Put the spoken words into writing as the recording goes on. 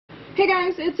Hey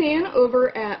guys, it's Ann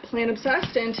over at Plant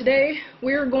Obsessed, and today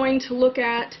we're going to look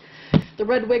at the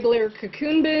Red Wiggler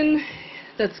cocoon bin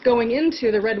that's going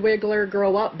into the Red Wiggler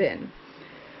grow up bin.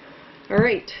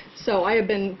 Alright, so I have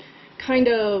been kind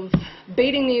of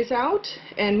baiting these out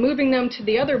and moving them to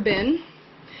the other bin,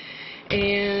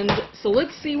 and so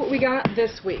let's see what we got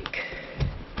this week.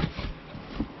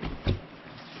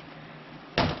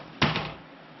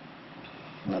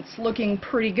 That's looking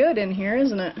pretty good in here,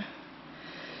 isn't it?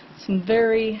 Some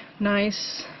very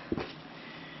nice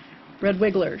Red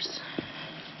Wigglers.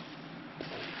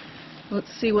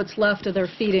 Let's see what's left of their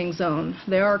feeding zone.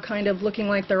 They are kind of looking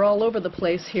like they're all over the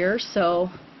place here,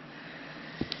 so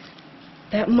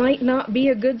that might not be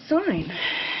a good sign.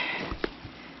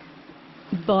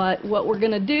 But what we're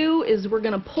going to do is we're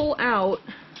going to pull out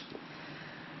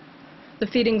the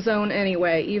feeding zone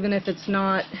anyway, even if it's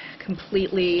not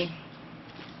completely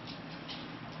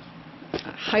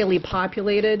highly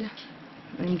populated.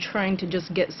 I'm trying to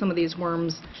just get some of these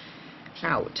worms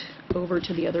out over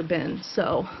to the other bin.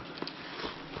 So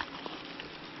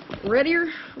ready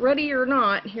or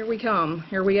not, here we come.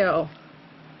 Here we go.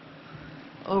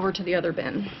 Over to the other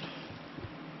bin.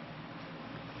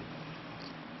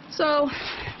 So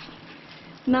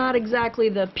not exactly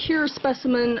the pure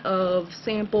specimen of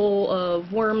sample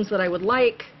of worms that I would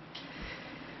like,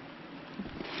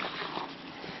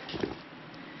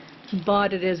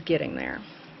 but it is getting there.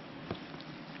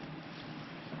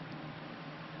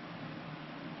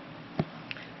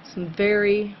 Some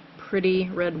very pretty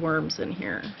red worms in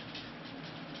here.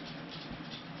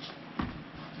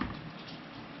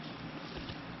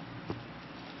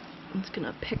 I'm just going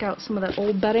to pick out some of that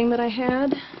old bedding that I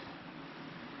had.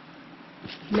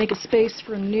 Make a space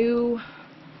for a new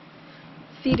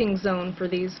feeding zone for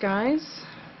these guys.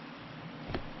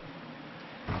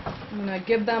 I'm going to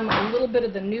give them a little bit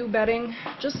of the new bedding,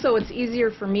 just so it's easier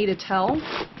for me to tell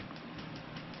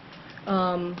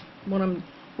what I'm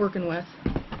working with.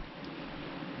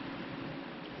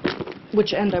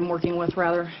 Which end I'm working with,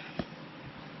 rather.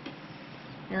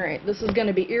 Alright, this is going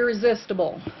to be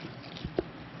irresistible.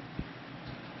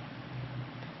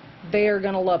 They are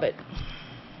going to love it.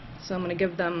 So I'm going to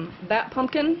give them that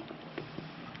pumpkin,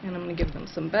 and I'm going to give them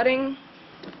some bedding.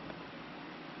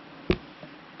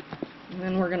 And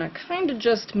then we're going to kind of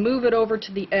just move it over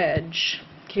to the edge,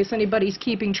 in case anybody's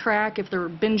keeping track if they're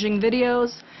binging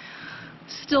videos.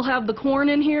 Still have the corn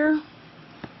in here.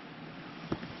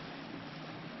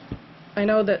 I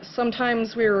know that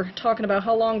sometimes we were talking about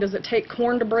how long does it take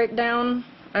corn to break down.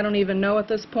 I don't even know at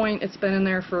this point. It's been in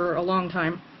there for a long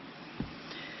time.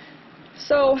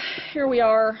 So here we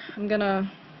are. I'm going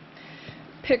to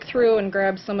pick through and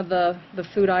grab some of the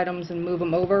food items and move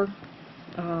them over.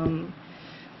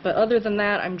 But other than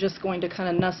that, I'm just going to kind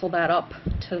of nestle that up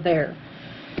to there.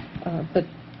 But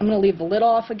I'm going to leave the lid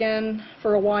off again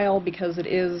for a while because it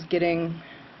is getting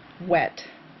wet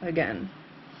again.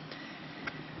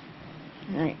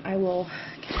 Alright, I will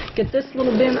get this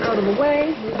little bin out of the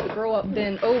way, move the grow up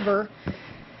bin over,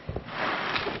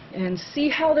 and see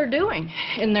how they're doing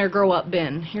in their grow up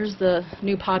bin. Here's the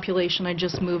new population I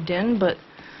just moved in, but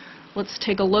let's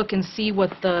take a look and see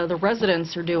what the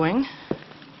residents are doing.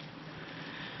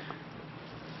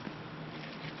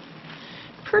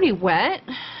 Pretty wet,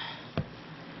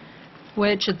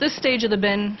 which at this stage of the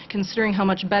bin, considering how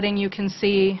much bedding you can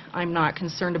see, I'm not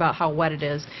concerned about how wet it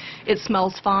is. It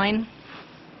smells fine.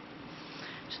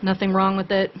 There's nothing wrong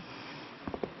with it.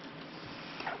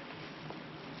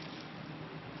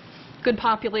 Good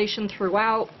population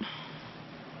throughout.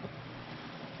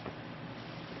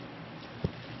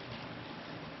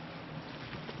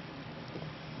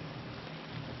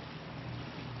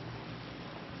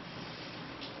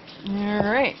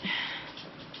 Alright.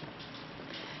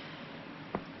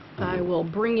 I will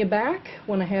bring you back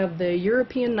when I have the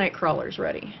European night crawlers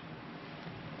ready.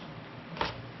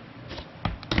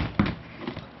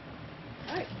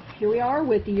 Alright, here we are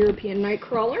with the European night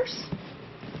crawlers.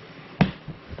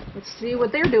 Let's see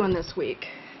what they're doing this week.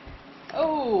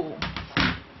 Oh,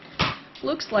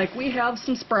 looks like we have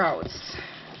some sprouts.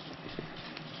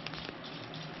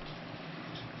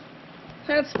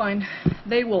 That's fine.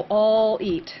 They will all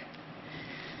eat.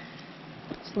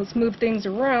 So let's move things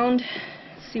around,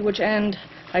 see which end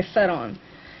I fed on.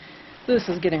 This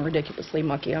is getting ridiculously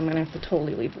mucky. I'm going to have to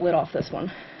totally leave the lid off this one.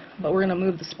 But we're going to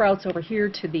move the sprouts over here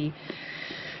to the,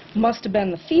 must have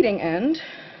been the feeding end.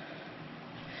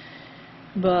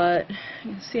 But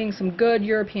seeing some good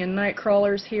European night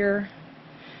crawlers here.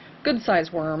 Good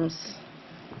size worms.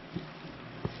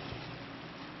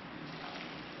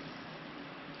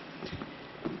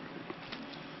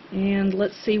 And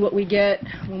let's see what we get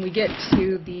when we get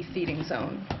to the feeding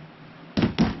zone.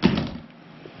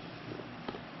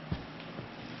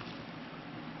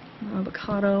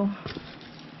 avocado.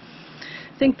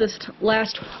 I think this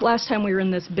last time we were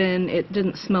in this bin, it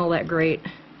didn't smell that great.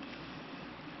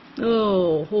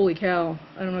 Oh, holy cow.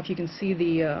 I don't know if you can see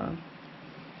the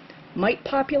mite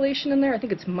population in there. I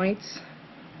think it's mites.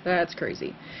 That's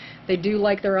crazy. They do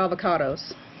like their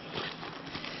avocados.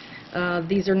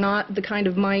 These are not the kind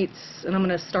of mites, and I'm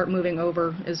going to start moving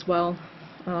over as well.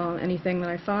 Anything that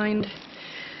I find.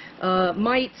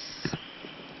 Mites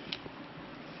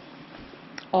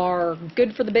are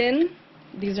good for the bin.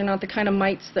 These are not the kind of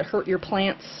mites that hurt your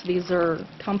plants. These are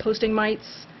composting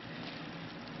mites.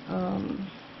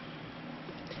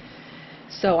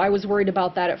 So I was worried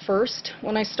about that at first.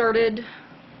 When I started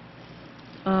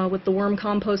with the worm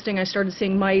composting, I started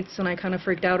seeing mites and I kind of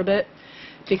freaked out a bit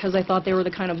because I thought they were the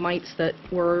kind of mites that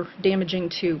were damaging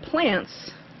to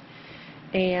plants,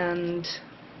 and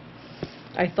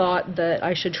I thought that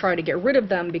I should try to get rid of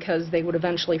them because they would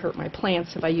eventually hurt my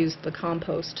plants if I used the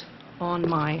compost on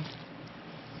my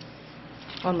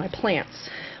plants.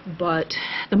 But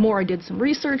the more I did some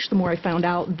research, the more I found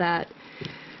out that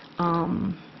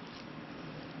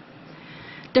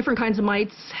different kinds of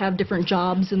mites have different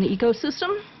jobs in the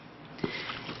ecosystem,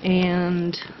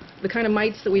 and the kind of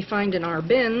mites that we find in our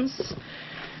bins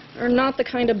are not the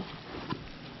kind of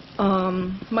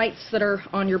mites that are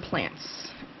on your plants,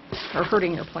 or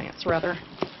hurting your plants, rather.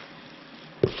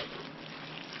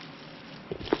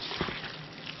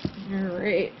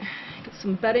 Alright, get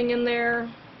some bedding in there.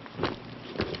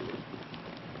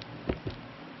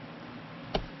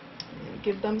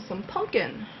 Give them some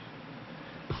pumpkin.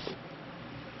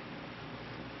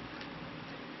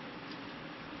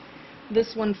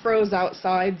 This one froze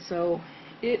outside, so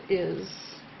it is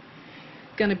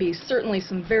going to be certainly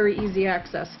some very easy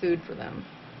access food for them.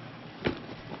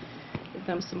 Give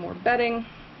them some more bedding.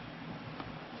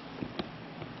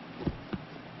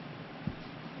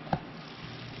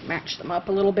 Match them up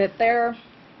a little bit there.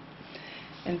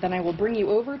 And then I will bring you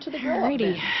over to the grill.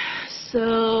 Alrighty.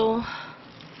 So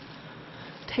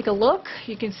take a look.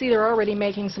 You can see they're already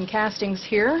making some castings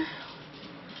here.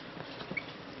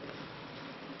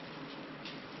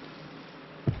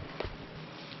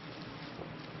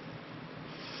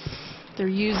 They're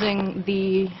using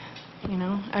the,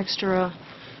 extra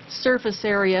surface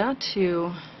area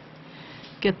to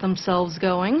get themselves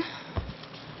going.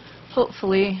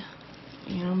 Hopefully,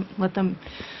 let them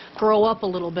grow up a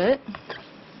little bit.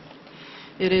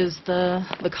 It is the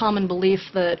common belief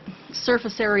that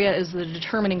surface area is the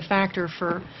determining factor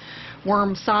for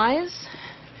worm size,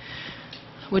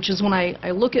 which is when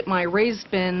I look at my raised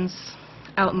bins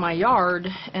out in my yard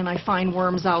and I find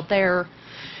worms out there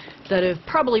that have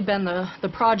probably been the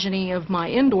progeny of my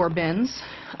indoor bins.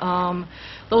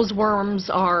 Those worms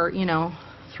are,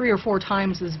 3 or 4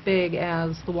 times as big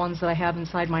as the ones that I have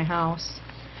inside my house.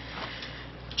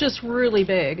 Just really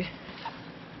big.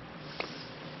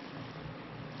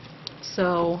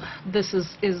 So this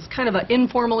is kind of an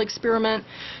informal experiment.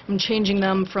 I'm changing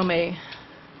them from a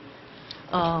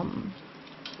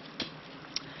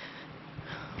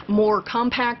more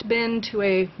compact bin to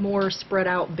a more spread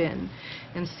out bin,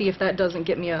 and see if that doesn't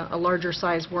get me a larger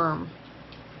size worm,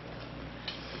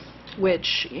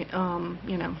 which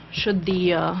should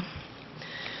the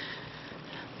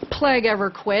plague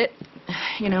ever quit,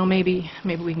 maybe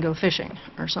we can go fishing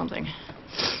or something.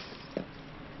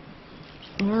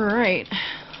 Alright,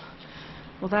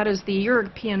 well, that is the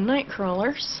European night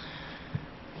crawlers.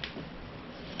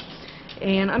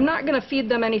 And I'm not going to feed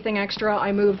them anything extra.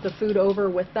 I moved the food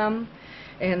over with them,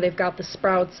 and they've got the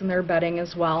sprouts in their bedding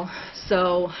as well,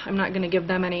 so I'm not going to give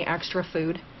them any extra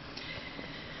food.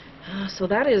 So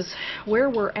that is where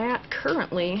we're at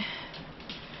currently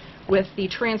with the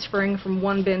transferring from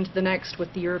one bin to the next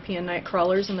with the European night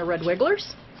crawlers and the red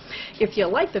wigglers. If you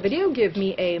like the video, give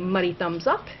me a muddy thumbs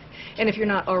up, and if you're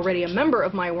not already a member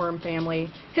of my worm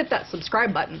family, hit that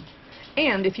subscribe button.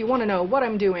 And if you want to know what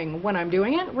I'm doing when I'm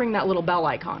doing it, ring that little bell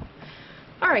icon.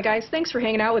 Alright guys, thanks for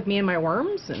hanging out with me and my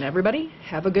worms, and everybody,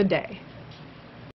 have a good day.